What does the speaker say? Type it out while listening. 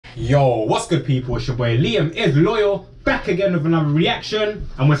Yo, what's good people? It's your boy Liam is Loyal, back again with another reaction,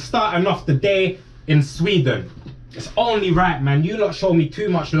 and we're starting off the day in Sweden. It's only right, man. You lot show me too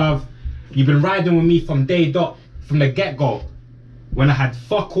much love. You've been riding with me from day dot, from the get-go. When I had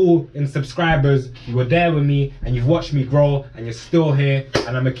fuck all in subscribers, you were there with me and you've watched me grow and you're still here,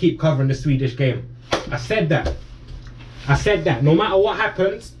 and I'm gonna keep covering the Swedish game. I said that. No matter what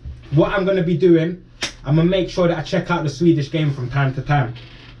happens, what I'm gonna be doing, I'm gonna make sure that I check out the Swedish game from time to time.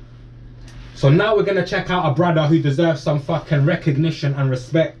 So now we're gonna check out a brother who deserves some fucking recognition and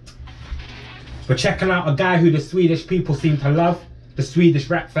respect. We're checking out a guy who the Swedish people seem to love, the Swedish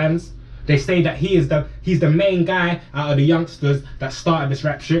rap fans. They say that he's the main guy out of the youngsters that started this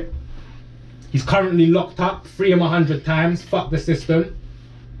rap shit. He's currently locked up, free him 100 times, fuck the system.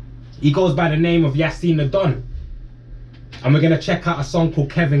 He goes by the name of Yasinthedon. And we're gonna check out a song called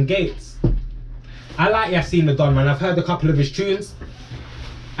Kevin Gates. I like Yasinthedon, man. I've heard a couple of his tunes.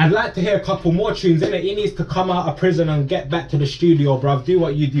 I'd like to hear a couple more tunes, innit? He needs to come out of prison and get back to the studio, bruv. Do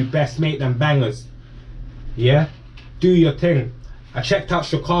what you do best, make them bangers. Yeah? Do your thing. I checked out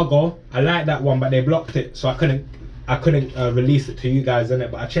Chicago. I like that one, but they blocked it, so I couldn't release it to you guys,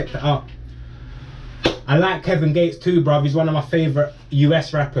 innit? But I checked it out. I like Kevin Gates too, bruv. He's one of my favorite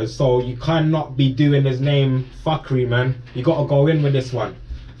US rappers, so you cannot be doing his name fuckery, man. You gotta go in with this one.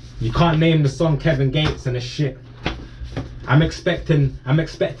 You can't name the song Kevin Gates and this shit. I'm expecting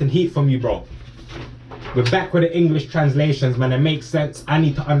heat from you, bro. We're back with the English translations, man. It makes sense. I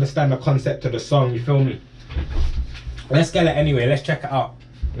need to understand the concept of the song, you feel me? Let's get it anyway. Let's check it out.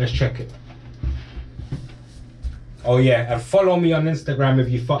 Let's check it. Oh yeah, and follow me on Instagram if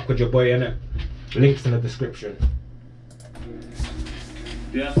you fuck with your boy, innit? Links in the description.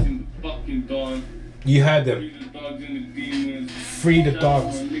 Yasinthedon. You heard them. Free the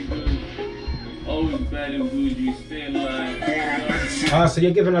dogs. Ah, so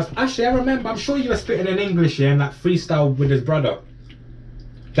you're giving us... Actually, I remember, I'm sure you were spitting in English, yeah, and like freestyle with his brother.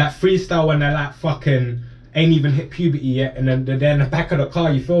 That freestyle when they're like fucking ain't even hit puberty yet, and then they're in the back of the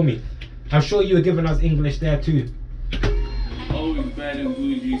car, you feel me? I'm sure you were giving us English there too. Always bad and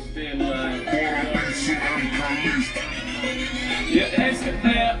bougie, stay alive.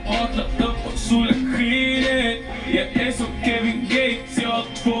 Kevin Gates, I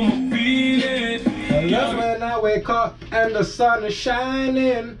love when I wake up and the sun is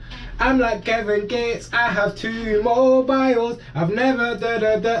shining. I'm like Kevin Gates, I have 2 mobiles. I've never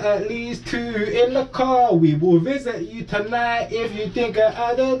at least 2 in the car. We will visit you tonight if you think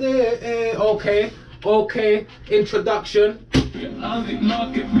I did it. Okay, introduction.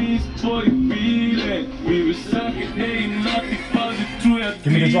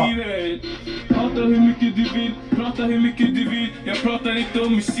 Give me the drop.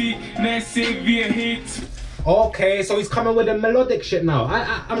 Okay, so he's coming with the melodic shit now.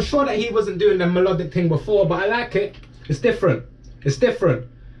 I'm sure that he wasn't doing the melodic thing before, but I like it. It's different. It's different.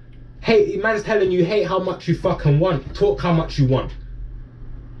 Hey, man's telling you, hate how much you fucking want. Talk how much you want.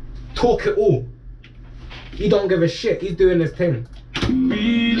 Talk it all. He don't give a shit. He's doing his thing.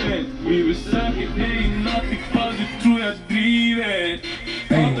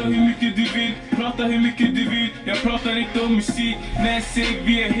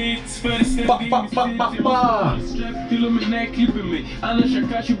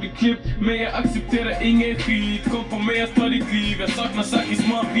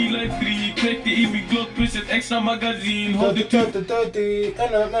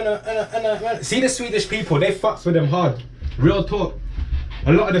 See the Swedish people, they fucks with them hard. Real talk.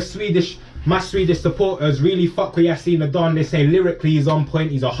 A lot of the my Swedish supporters really fuck with Yasinthedon. They say lyrically he's on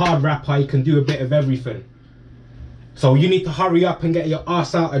point, he's a hard rapper, he can do a bit of everything. So you need to hurry up and get your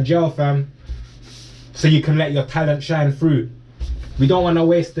ass out of jail, fam, so you can let your talent shine through. We don't want to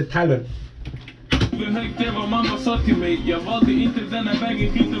waste the talent.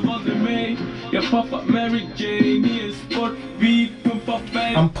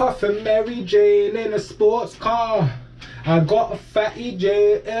 I'm puffing Mary Jane in a sports car. I got a fatty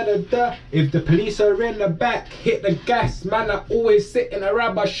J in the if the police are in the back, hit the gas. Man, I always sit in a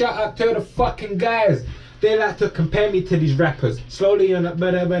rabbi. Shout out to the fucking guys. They like to compare me to these rappers. Slowly on a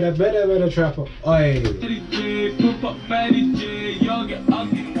better trapper. Oi.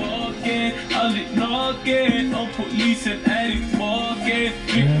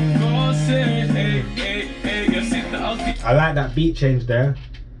 I like that beat change there.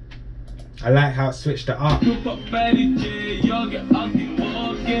 I like how it switched it up.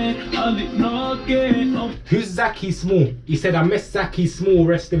 Who's Zachy Small? He said, I miss Zachy Small,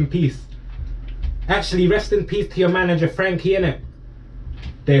 rest in peace. Actually, rest in peace to your manager Frankie, innit?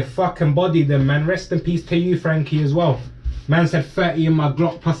 They fucking bodied them, man. Rest in peace to you, Frankie, as well. Man said 30 in my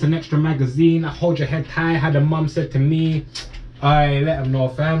Glock plus an extra magazine. I hold your head high, had a mum said to me. I let him know,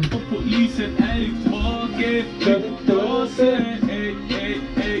 fam.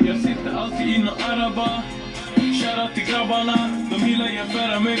 Shoutout till grabbarna, de gillar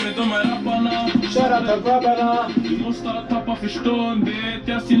jämföra mig med de här rapparna. Shoutout till grabbarna. Du måste tappa förståndet,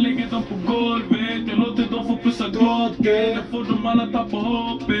 Yasin lägger dem på golvet. Jag låter dem få pussa glådget, då får de alla tappa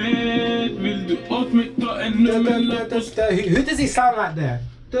hoppet. Vill du åt mig dra en nummer på stället? Who does he sound like there?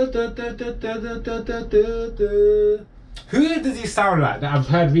 Who does he sound like that I've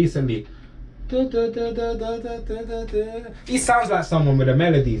heard recently? He sounds like someone with the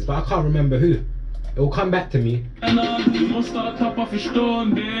melodies, but I can't remember who. It will come back to me. Du måste tappa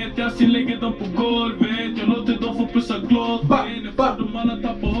förståndet, Yasin lägger dem på golvet. Jag låter dem få pussa glådget, då får de alla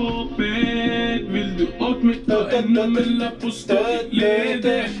tappa hoppet. Vill du åt mig ta en nummerlapp på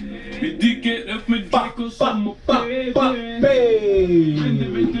stödledet? Vi dyker upp med Jake och som mopeder. Men det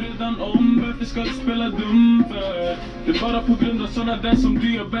vet du redan om, varför ska du spela dum för? Det är bara på grund av såna där som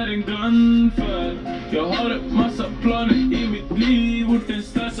du jag bär en gun för. Jag har en massa planer i mitt liv, orten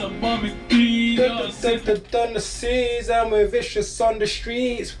stressar bara mitt tid. Done the seas and we're vicious on the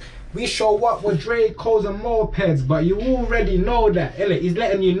streets. We show up with Dracos and mopeds, but you already know that. He's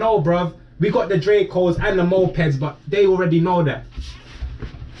letting you know, bruv. We got the Dracos and the mopeds, but they already know that.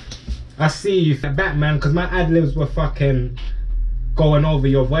 I see you, Batman, because my ad-libs were fucking going over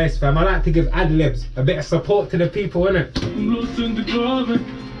your voice, fam. I like to give ad-libs a bit of support to the people, innit?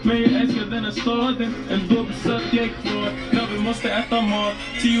 Men jag älskar denna staden, ändå besatt jag kvar. När vi måste äta mat,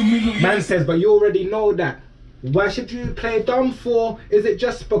 10 miljoner. Man says, but you already know that. Why should you play dumb for? Is it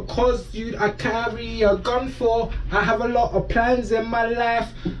just because I carry a gun for? I have a lot of plans in my life.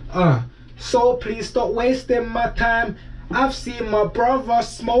 So please stop wasting my time. I've seen my brother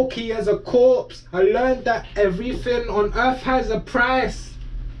Smokey as a corpse. I learned that everything on earth has a price.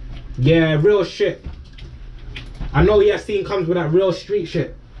 Yeah, real shit. I know Yasin comes with that real street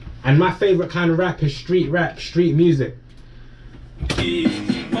shit. And my favorite kind of rap is street rap, street music.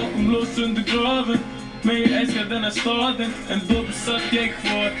 Men jag älskar denna staden, ändå besatt jag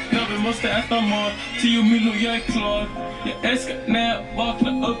kvar. När vi måste äta mat, 10 miljoner jag är klar. Jag älskar när jag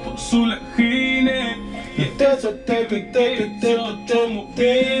vaknar upp och solen skiner. Jag älskar jag tar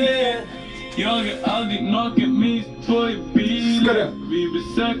mobilen. Jag är aldrig naken, minst 2 i bilen. Vi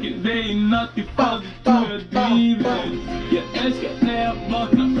besöker dig i natt ifall du tror jag driver. Jag älskar när jag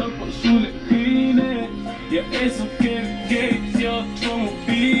vaknar upp och solen skiner. Jag är som Kevin Gates, jag har 2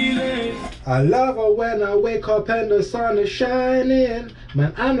 mobiler. I love her when I wake up and the sun is shining.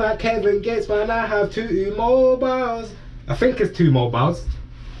 Man, I'm like Kevin Gates, man, I have 2 mobiles. I think it's 2 mobiles.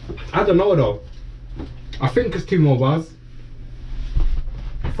 I don't know though. I think it's 2 mobiles.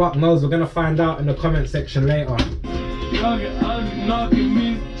 Fuck knows, we're gonna find out in the comment section later. Jag är aldrig naken,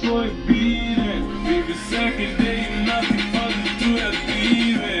 minst 2 i bilen. Vi besöker dig i natt ifall du tror jag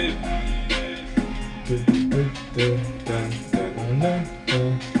driver.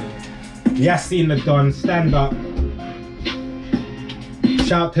 Yasinthedon, stand up.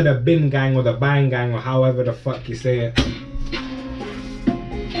 Shout to the bin gang or the bang gang or however the fuck you say it.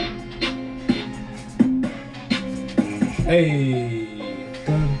 Hey.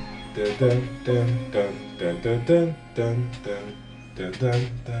 Dun, dun, dun, dun, dun, dun, dun, dun, dun, dun,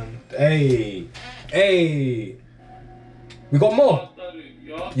 dun. Hey. Hey. We got more.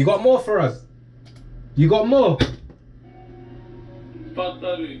 You got more for us. You got more.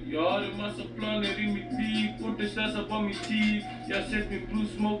 Fattar du? Jag har en massa planer i mitt liv, inte stressa på mitt tid. Jag har sett min bror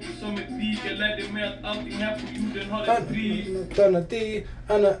Smokey som ett liv. Jag lärde mig att allting här på jorden har ett pris.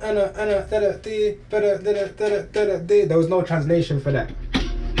 There was no translation for that.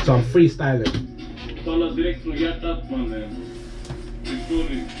 So I'm freestyling. Tala direkt från hjärtat, mannen. Förstår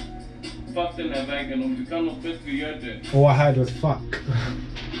du? Fuck den här vägen, om du kan något bättre, gör det. All I heard was fuck.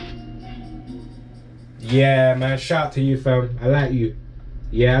 Yeah, man, shout out to you, fam. I like you.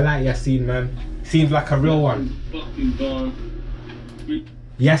 Yeah, I like Yasin, man. Seems like a real one. Fucking dog.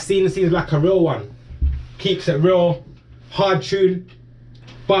 Yasin seems like a real one. Keeps it real, hard tune.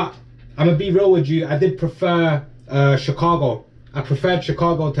 But I'm gonna be real with you, I did prefer Chicago. I preferred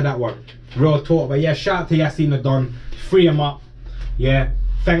Chicago to that one. Real talk. But yeah, shout out to Yasinthedon. Free him up. Yeah.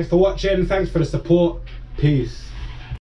 Thanks for watching. Thanks for the support. Peace.